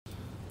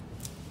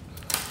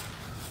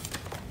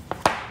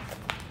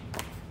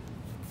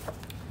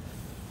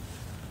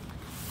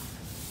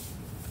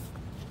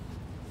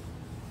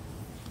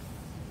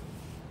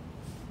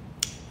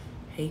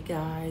Hey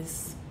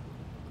guys.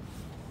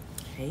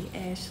 Hey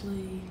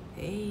Ashley.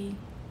 Hey.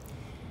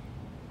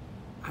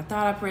 I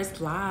thought I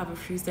pressed live a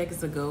few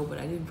seconds ago, but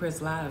I didn't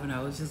press live and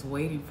I was just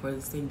waiting for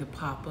this thing to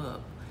pop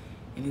up.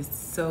 And it's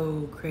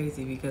so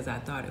crazy because I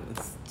thought it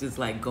was just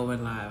like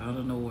going live. I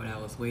don't know what I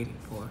was waiting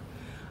for.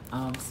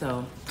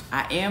 So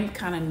I am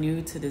kind of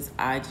new to this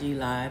IG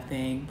live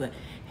thing, but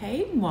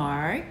hey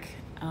Mark.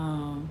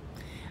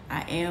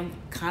 I am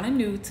kind of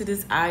new to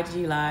this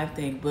IG live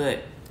thing,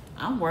 but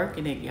I'm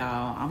working it,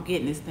 y'all. I'm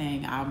getting this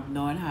thing. I'm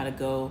knowing how to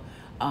go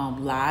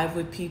live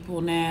with people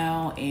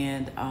now,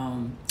 and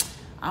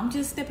I'm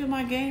just stepping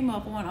my game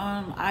up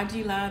on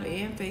IG Live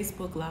and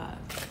Facebook Live.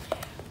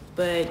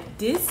 But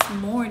this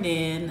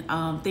morning,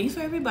 thanks for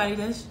everybody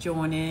that's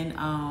joining.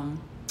 Come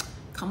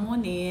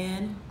on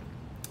in.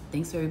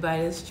 Thanks for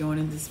everybody that's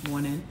joining this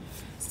morning.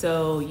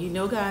 So you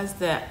know, guys,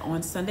 that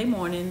on Sunday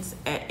mornings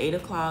at 8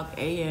 o'clock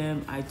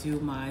a.m. I do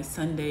my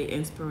Sunday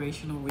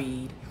inspirational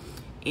read.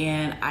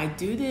 And I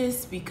do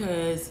this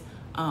because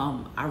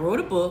I wrote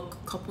a book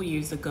a couple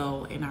years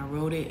ago, and I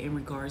wrote it in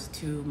regards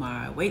to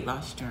my weight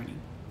loss journey.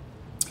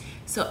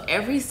 So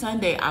every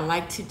Sunday, I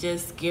like to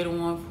just get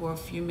on for a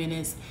few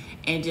minutes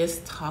and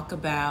just talk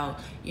about,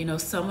 you know,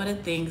 some of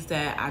the things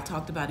that I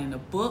talked about in the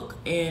book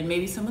and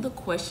maybe some of the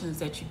questions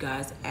that you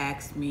guys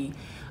asked me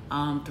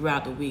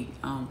throughout the week.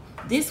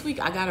 This week,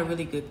 I got a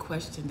really good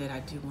question that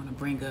I do want to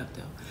bring up,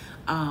 though.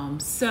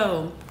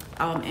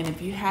 And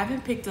if you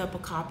haven't picked up a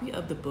copy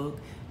of the book,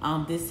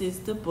 this is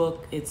the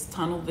book. It's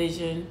Tunnel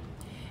Vision.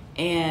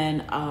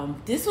 And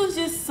this was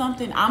just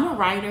something, I'm a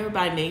writer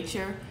by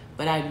nature,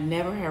 but I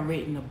never have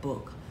written a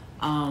book.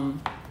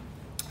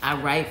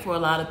 I write for a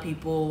lot of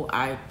people.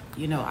 I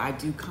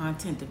do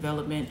content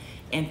development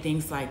and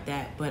things like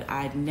that, but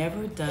I'd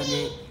never done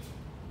it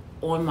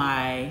on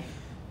my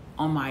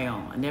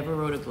own. I never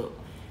wrote a book.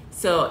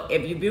 So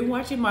if you've been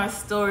watching my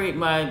story,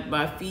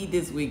 my feed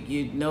this week,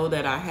 you know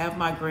that I have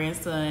my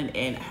grandson,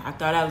 and I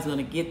thought I was going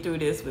to get through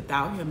this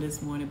without him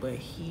this morning, but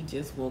he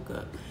just woke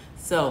up.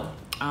 So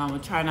I'll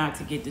try not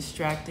to get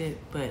distracted,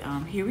 but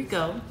here we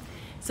go.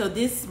 So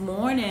this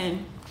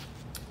morning,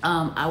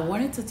 I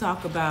wanted to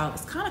talk about,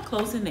 it's kind of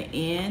close in the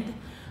end,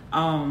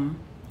 on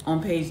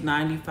page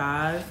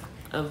 95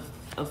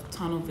 of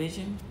Tunnel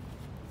Vision.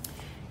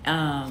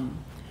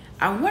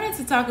 I wanted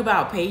to talk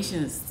about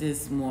patience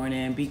this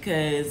morning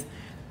because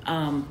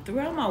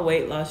throughout my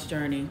weight loss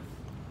journey,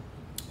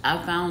 I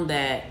found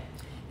that,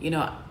 you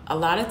know, a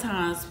lot of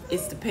times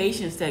it's the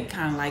patience that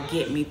kind of like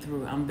get me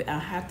through. I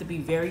have to be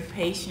very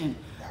patient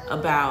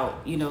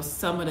about, you know,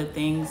 some of the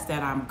things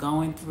that I'm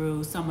going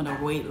through, some of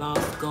the weight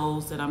loss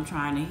goals that I'm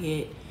trying to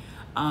hit.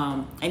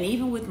 And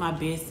even with my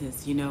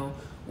business, you know,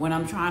 when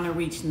I'm trying to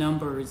reach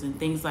numbers and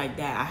things like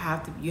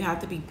that, you have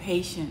to be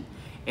patient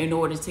in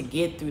order to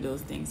get through those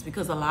things,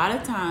 because a lot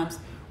of times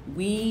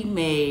we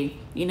may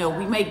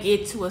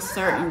get to a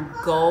certain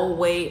goal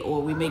weight,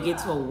 or we may get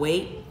to a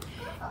weight,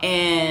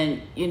 and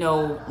you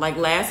know, like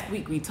last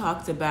week we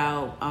talked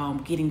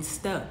about getting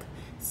stuck.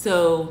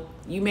 So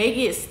you may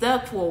get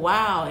stuck for a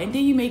while, and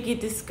then you may get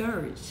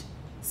discouraged.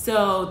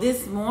 So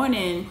this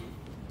morning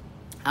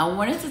I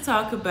wanted to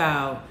talk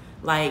about,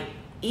 like,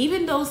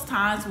 even those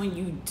times when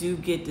you do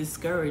get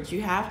discouraged,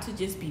 you have to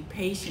just be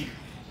patient,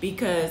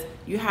 because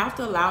you have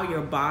to allow your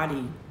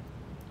body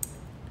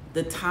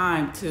the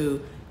time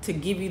to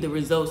give you the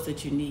results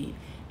that you need.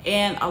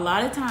 And a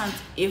lot of times,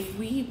 if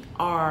we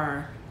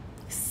are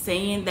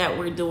saying that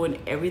we're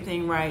doing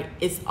everything right,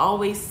 it's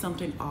always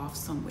something off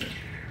somewhere.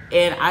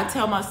 And I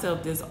tell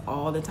myself this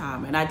all the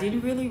time, and I didn't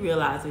really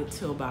realize it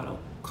till about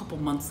a couple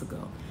months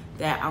ago,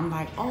 that I'm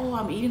like, oh,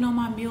 I'm eating on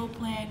my meal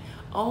plan,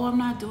 oh, I'm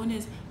not doing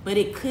this. But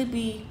it could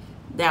be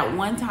that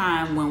one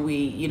time when we,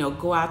 you know,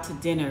 go out to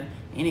dinner,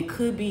 and it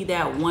could be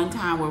that one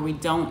time where we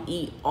don't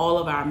eat all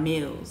of our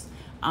meals.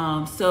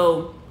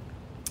 So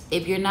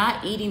if you're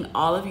not eating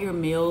all of your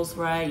meals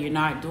right, you're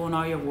not doing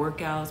all your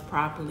workouts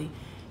properly,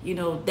 you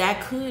know,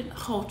 that could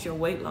halt your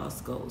weight loss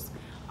goals.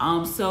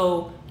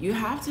 So you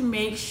have to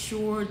make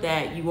sure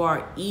that you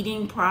are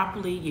eating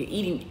properly, you're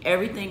eating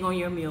everything on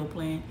your meal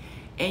plan,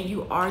 and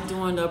you are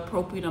doing the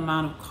appropriate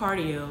amount of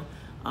cardio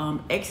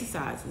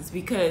exercises,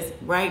 because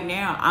right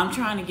now I'm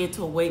trying to get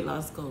to a weight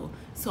loss goal.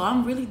 So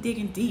I'm really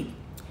digging deep,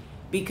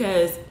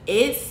 because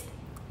it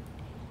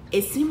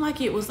seemed like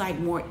it was like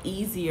more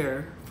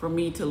easier for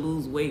me to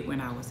lose weight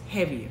when I was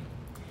heavier.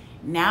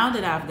 Now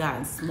that I've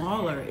gotten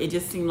smaller, it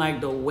just seemed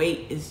like the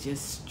weight is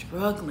just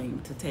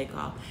struggling to take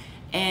off.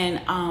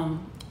 And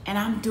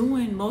I'm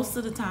doing most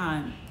of the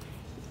time,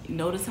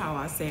 notice how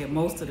I say it,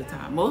 most of the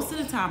time. Most of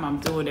the time I'm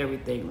doing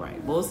everything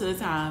right. Most of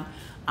the time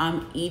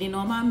I'm eating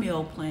on my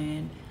meal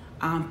plan,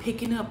 I'm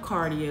picking up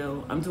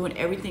cardio, I'm doing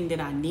everything that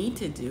I need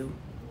to do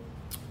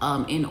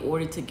in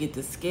order to get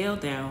the scale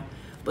down.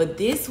 But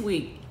this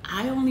week,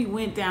 I only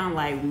went down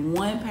like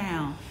 1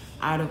 pound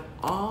out of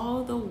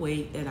all the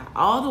weight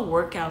all the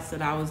workouts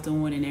that I was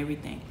doing and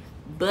everything.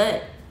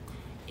 But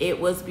it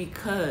was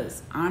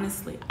because,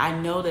 honestly, I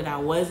know that I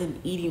wasn't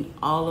eating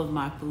all of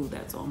my food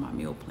that's on my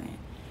meal plan.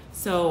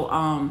 So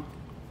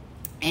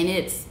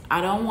And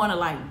I don't want to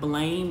like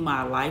blame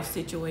my life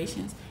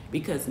situations,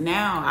 because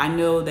now I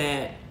know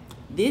that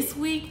this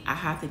week I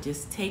have to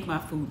just take my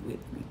food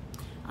with me.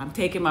 I'm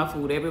taking my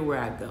food everywhere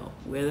I go,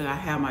 whether I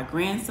have my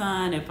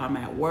grandson, if I'm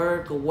at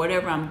work or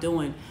whatever I'm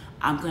doing,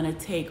 I'm going to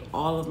take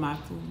all of my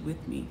food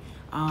with me,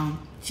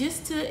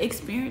 just to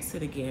experience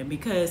it again,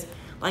 because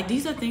like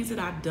these are things that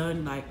I've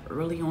done like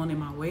early on in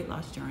my weight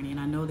loss journey, and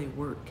I know they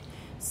work.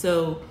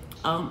 So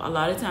a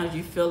lot of times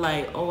you feel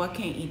like, oh, I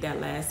can't eat that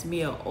last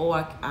meal. Oh,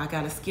 I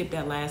got to skip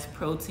that last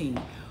protein,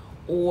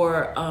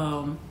 or,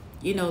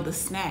 the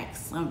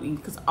snacks. I mean,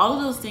 because all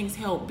of those things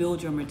help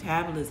build your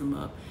metabolism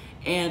up.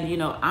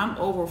 And, I'm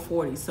over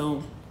 40,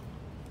 so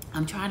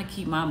I'm trying to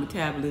keep my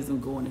metabolism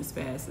going as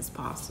fast as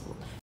possible,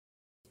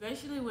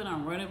 especially when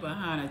I'm running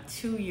behind a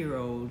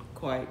 2-year-old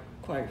quite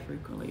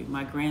frequently,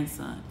 my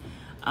grandson.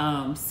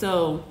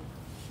 So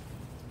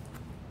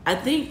I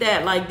think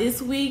that like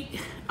this week,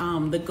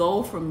 the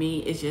goal for me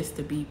is just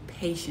to be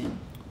patient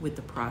with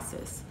the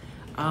process,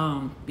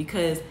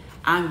 because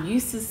I'm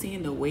used to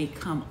seeing the weight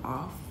come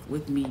off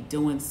with me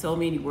doing so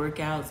many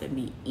workouts and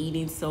me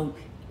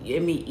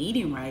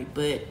eating right,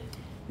 but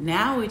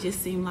now it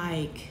just seemed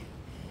like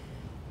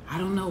I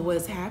don't know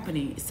what's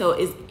happening. So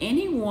is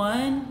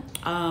anyone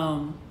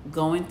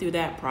going through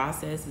that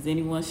process? Is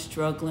anyone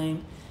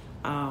struggling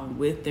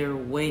with their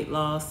weight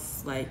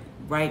loss like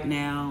right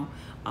now?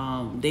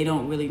 They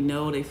don't really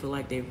know. They feel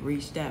like they've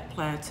reached that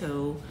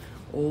plateau,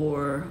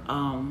 or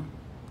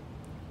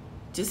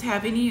just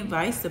have any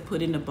advice to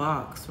put in the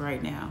box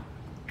right now?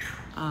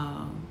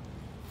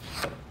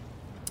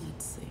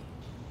 Let's see.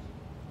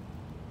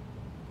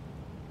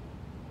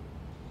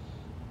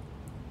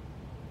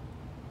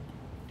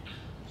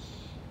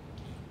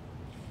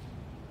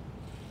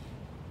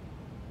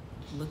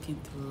 Looking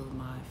through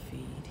my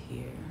feed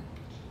here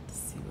to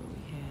see what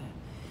we have.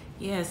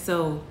 Yeah,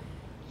 so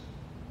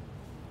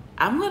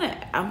I'm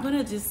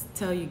gonna just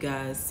tell you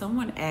guys.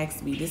 Someone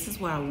asked me. This is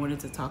why I wanted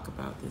to talk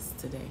about this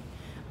today,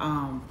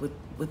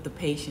 with the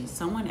patients.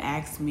 Someone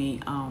asked me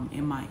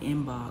in my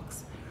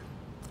inbox,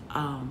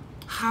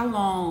 how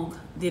long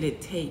did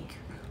it take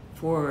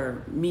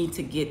for me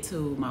to get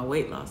to my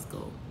weight loss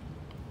goal?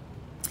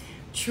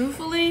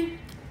 Truthfully,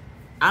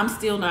 I'm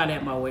still not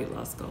at my weight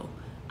loss goal.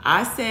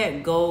 I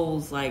set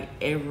goals like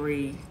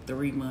every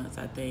 3 months,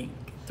 I think.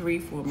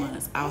 3-4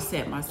 months, I'll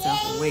set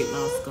myself a weight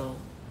loss goal.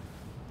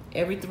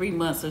 Every 3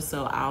 months or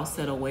so, I'll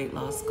set a weight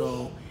loss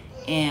goal,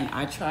 and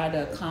I try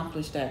to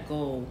accomplish that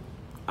goal.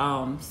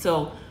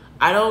 So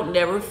I don't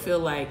never feel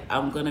like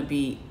I'm gonna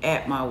be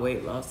at my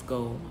weight loss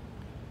goal,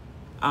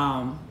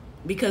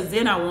 because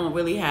then I won't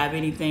really have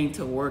anything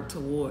to work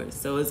towards.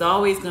 So it's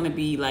always gonna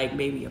be like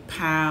maybe a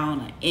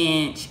pound, an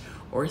inch,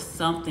 or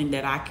something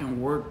that I can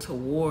work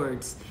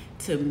towards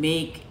to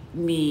make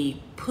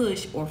me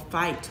push or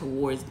fight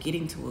towards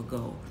getting to a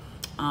goal.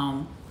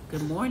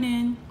 Good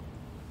morning.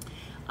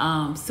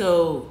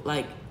 So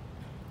like,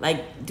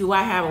 do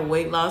I have a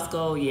weight loss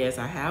goal? Yes,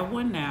 I have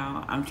one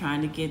now. I'm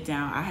trying to get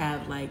down. I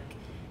have like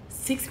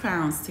 6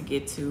 pounds to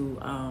get to,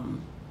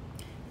 I'm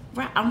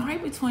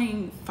right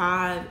between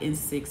 5 and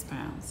 6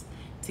 pounds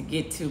to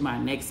get to my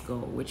next goal,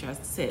 which I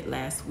set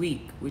last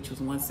week, which was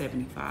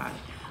 175.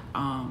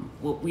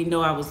 We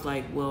know I was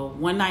like,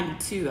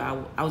 192.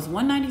 I was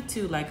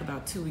 192 like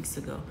about 2 weeks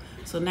ago.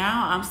 So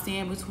now I'm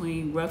staying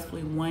between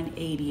roughly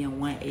 180 and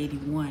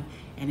 181,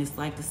 and it's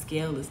like the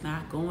scale is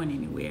not going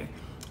anywhere.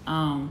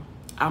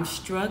 I'm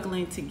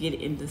struggling to get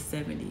in the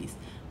 70s.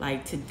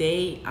 Like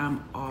today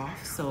I'm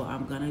off, so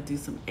I'm gonna do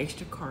some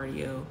extra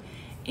cardio,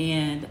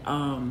 and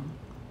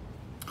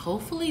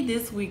hopefully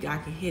this week I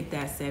can hit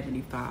that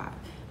 75.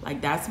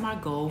 Like that's my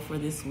goal for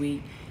this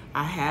week.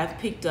 I have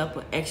picked up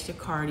an extra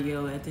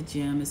cardio at the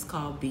gym. It's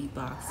called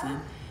beatboxing.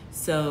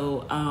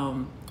 So,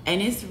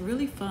 and it's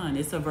really fun.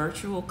 It's a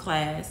virtual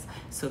class.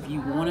 So if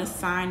you want to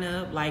sign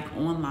up like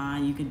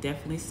online, you can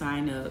definitely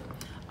sign up.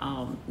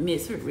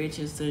 Mitford Rich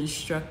is the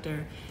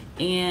instructor,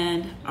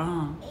 and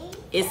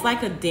it's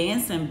like a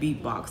dance and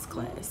beatbox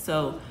class.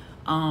 So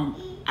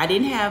I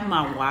didn't have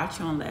my watch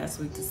on last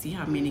week to see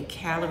how many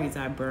calories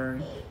I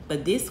burned,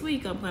 but this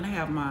week I'm going to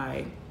have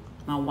my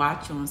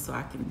watch on so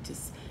I can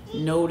just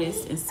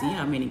notice and see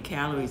how many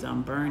calories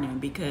I'm burning,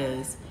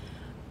 because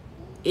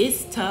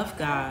it's tough,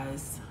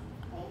 guys.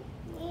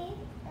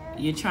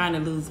 You're trying to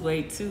lose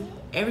weight too.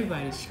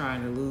 Everybody's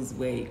trying to lose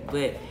weight,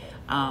 but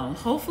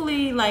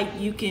hopefully like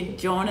you can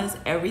join us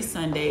every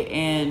Sunday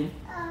and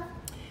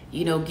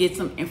get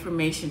some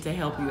information to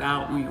help you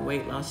out on your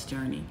weight loss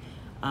journey.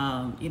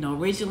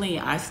 Originally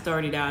I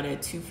started out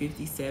at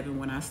 257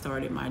 when I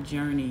started my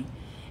journey,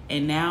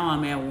 and now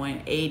I'm at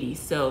 180.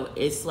 So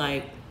it's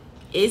like,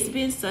 it's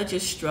been such a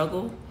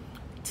struggle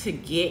to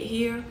get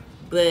here,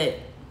 but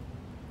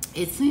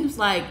it seems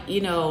like,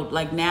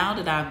 like now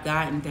that I've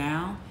gotten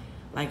down,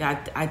 like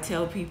I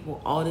tell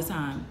people all the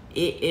time,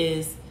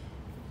 it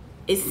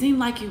seemed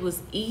like it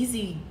was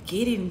easy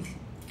getting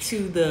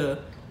to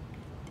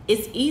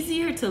it's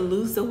easier to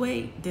lose the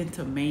weight than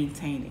to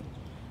maintain it.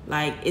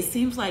 Like, it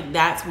seems like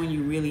that's when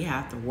you really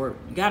have to work.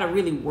 You got to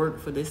really work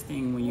for this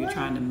thing when you're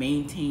trying to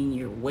maintain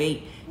your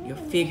weight, your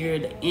figure,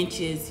 the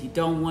inches. You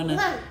don't want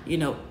to,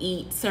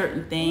 eat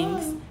certain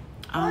things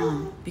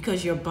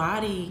because your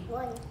body,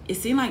 it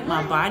seems like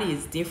my body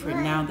is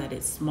different now that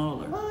it's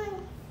smaller.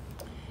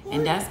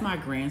 And that's my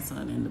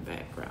grandson in the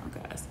background,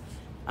 guys.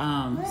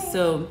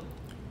 So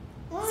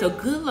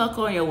good luck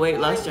on your weight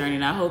loss journey.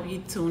 And I hope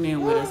you tune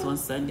in with us on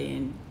Sunday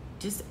and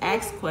just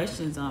ask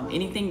questions.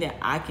 Anything that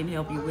I can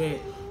help you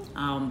with,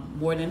 I'm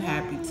more than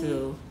happy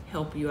to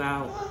help you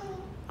out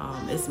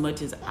as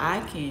much as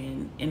I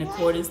can in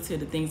accordance to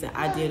the things that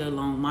I did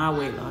along my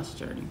weight loss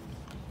journey.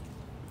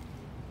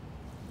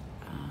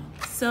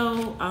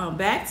 So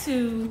back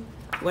to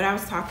what I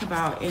was talking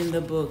about in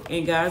the book.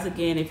 And guys,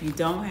 again, if you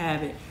don't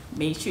have it,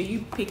 make sure you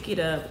pick it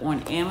up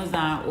on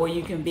Amazon, or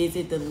you can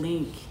visit the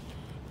link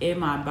in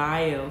my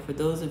bio for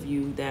those of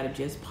you that have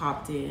just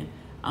popped in.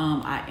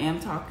 I am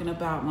talking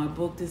about my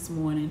book this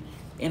morning,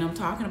 and I'm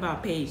talking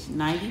about page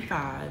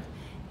 95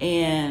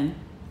 and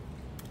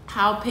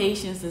how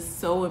patience is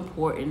so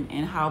important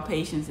and how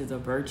patience is a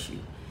virtue.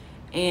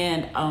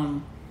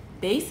 And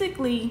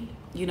basically,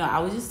 I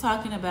was just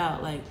talking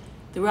about, like,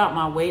 throughout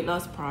my weight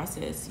loss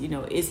process,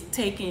 it's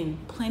taken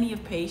plenty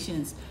of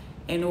patience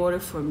in order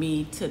for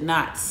me to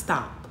not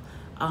stop.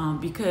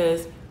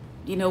 Because,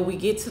 we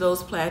get to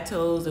those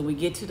plateaus and we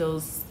get to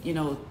those,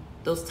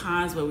 those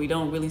times where we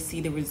don't really see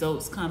the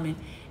results coming.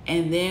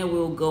 And then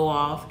we'll go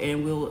off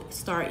and we'll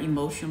start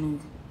emotionally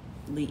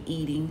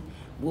eating.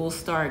 We'll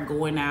start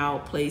going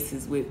out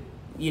places with,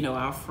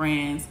 our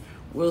friends.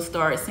 We'll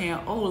start saying,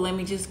 oh, let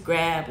me just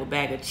grab a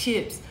bag of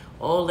chips.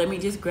 Oh, let me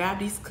just grab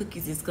these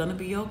cookies. It's going to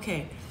be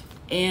okay.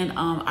 And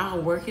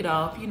I'll work it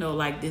off,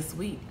 like this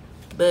week.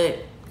 But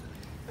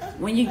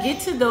when you get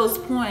to those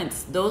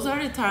points, those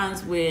are the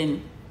times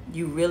when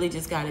you really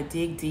just got to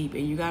dig deep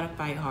and you got to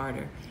fight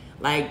harder.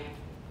 Like,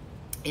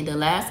 in the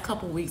last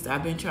couple weeks,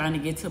 I've been trying to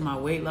get to my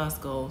weight loss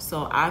goal.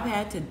 So I've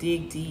had to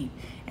dig deep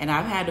and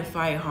I've had to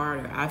fight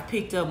harder. I've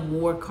picked up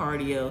more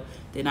cardio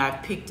than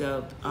I've picked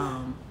up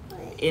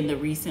in the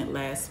recent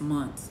last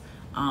months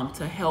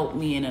to help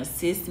me and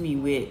assist me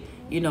with,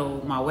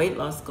 my weight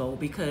loss goal,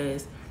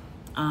 because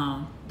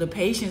the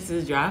patience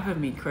is driving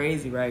me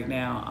crazy right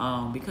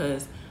now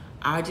because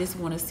I just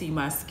want to see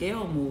my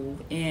scale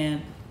move,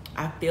 and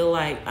I feel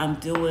like I'm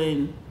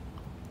doing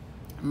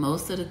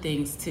most of the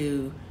things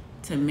to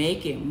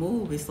make it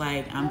move. It's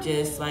like I'm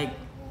just like,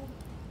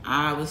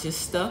 I was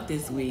just stuck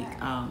this week.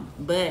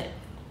 But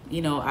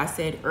as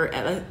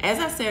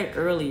I said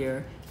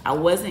earlier, I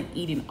wasn't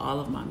eating all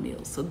of my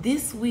meals. So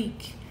this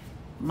week,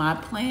 my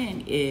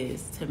plan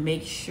is to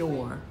make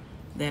sure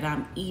that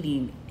I'm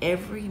eating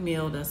every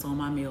meal that's on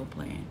my meal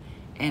plan,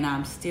 and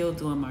I'm still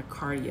doing my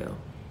cardio.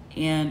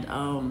 And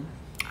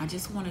I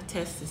just want to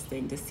test this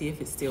thing to see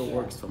if it still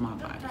works for my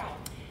body.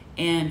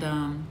 And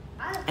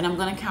I'm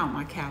going to count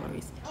my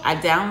calories. I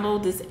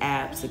download this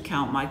app to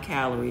count my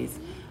calories.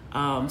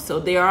 So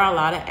there are a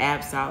lot of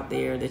apps out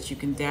there that you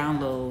can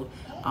download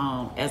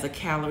as a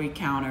calorie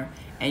counter,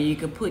 and you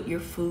can put your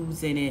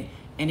foods in it,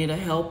 and it'll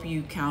help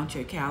you count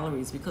your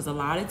calories, because a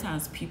lot of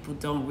times people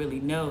don't really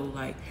know,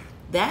 like,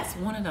 that's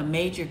one of the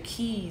major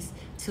keys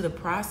to the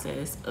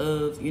process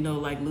of,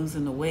 like,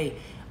 losing the weight.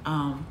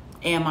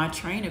 And my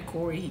trainer,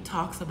 Corey, he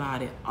talks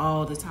about it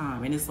all the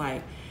time. And it's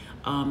like,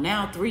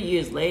 now 3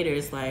 years later,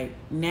 it's like,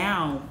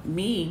 now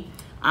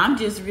I'm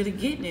just really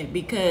getting it,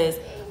 because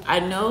I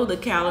know the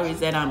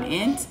calories that I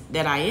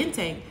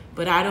intake,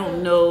 but I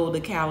don't know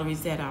the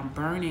calories that I'm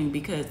burning,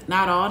 because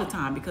not all the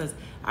time, because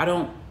I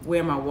don't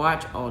wear my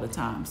watch all the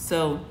time.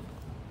 So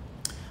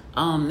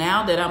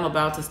now that I'm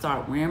about to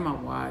start wearing my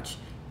watch,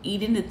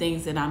 eating the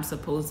things that I'm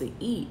supposed to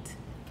eat,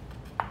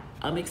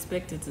 I'm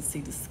expected to see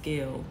the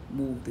scale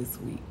move this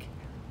week.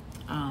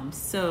 And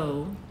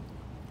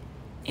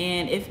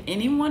if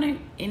any one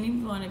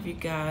of you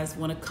guys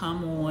want to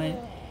come on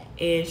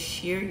and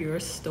share your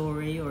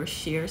story or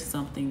share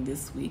something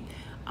this week,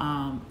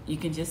 you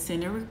can just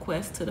send a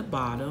request to the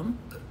bottom.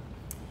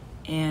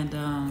 And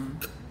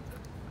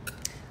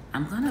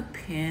I'm going to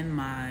pin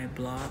my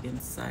blog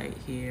and site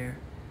here.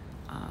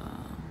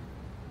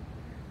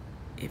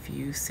 If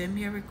you send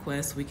me a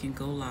request, we can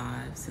go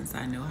live, since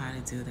I know how to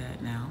do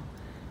that now.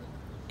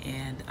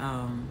 And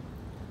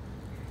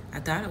I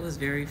thought it was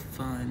very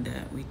fun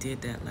that we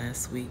did that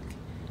last week.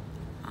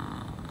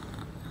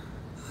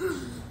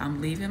 I'm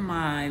leaving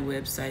my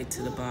website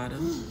to the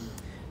bottom.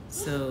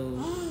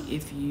 So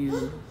if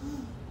you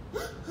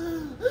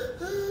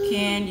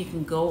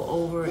can go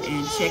over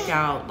and check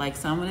out, like,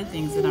 some of the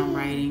things that I'm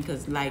writing,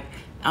 because, like,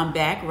 I'm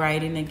back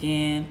writing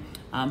again.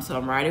 So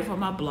I'm writing for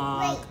my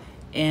blog.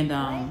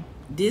 And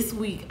this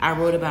week I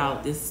wrote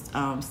about this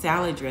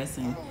salad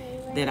dressing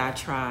that I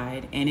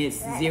tried, and it's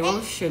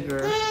 0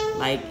 sugar,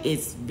 like,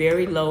 it's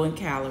very low in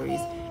calories.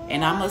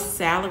 And I'm a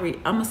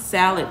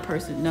salad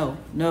person. No,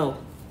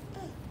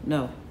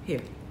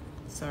 here,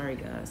 sorry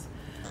guys,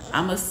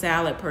 I'm a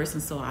salad person,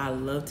 so I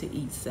love to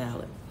eat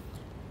salad.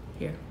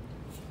 Here,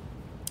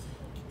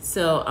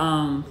 so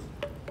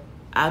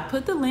I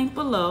put the link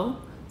below,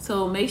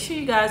 So make sure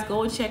you guys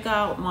go and check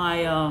out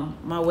my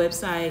my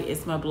website.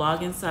 It's my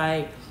blogging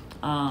site.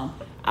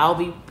 I'll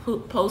be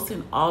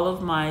posting all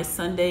of my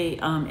Sunday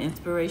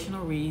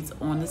inspirational reads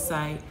on the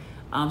site.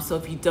 So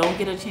if you don't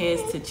get a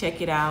chance to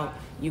check it out,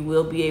 you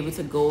will be able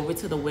to go over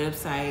to the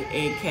website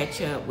and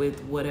catch up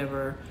with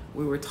whatever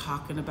we were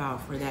talking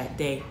about for that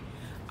day.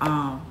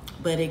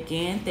 But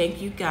again,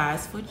 thank you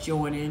guys for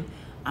joining.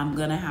 I'm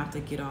gonna have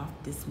to get off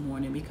this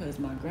morning because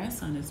my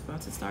grandson is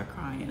about to start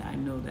crying. I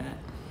know that.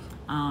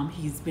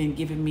 He's been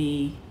giving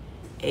me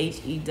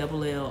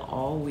HELL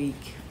all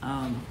week.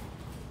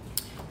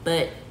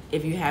 But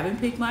if you haven't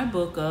picked my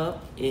book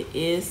up, it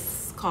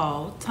is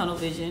called Tunnel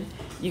Vision.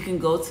 You can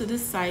go to the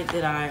site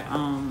that I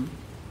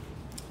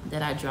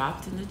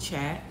dropped in the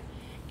chat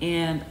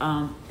and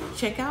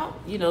check out,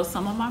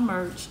 some of my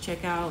merch.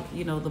 Check out,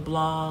 the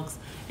blogs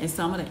and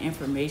some of the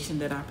information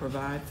that I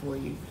provide for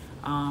you.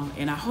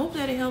 And I hope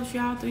that it helps you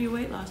out through your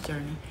weight loss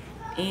journey.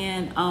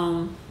 And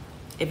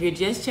if you're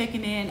just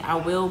checking in, I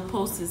will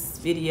post this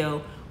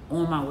video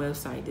on my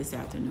website this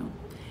afternoon.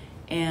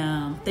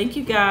 And thank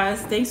you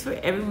guys. Thanks for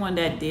everyone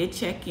that did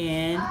check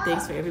in.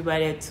 Thanks for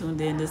everybody that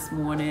tuned in this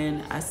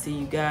morning. I see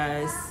you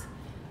guys.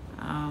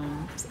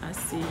 I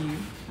see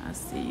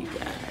you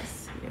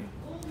guys here.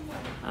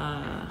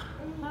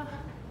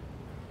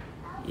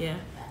 Yeah.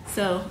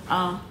 So,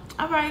 all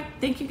right.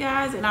 Thank you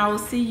guys. And I will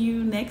see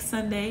you next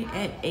Sunday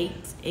at 8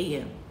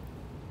 a.m.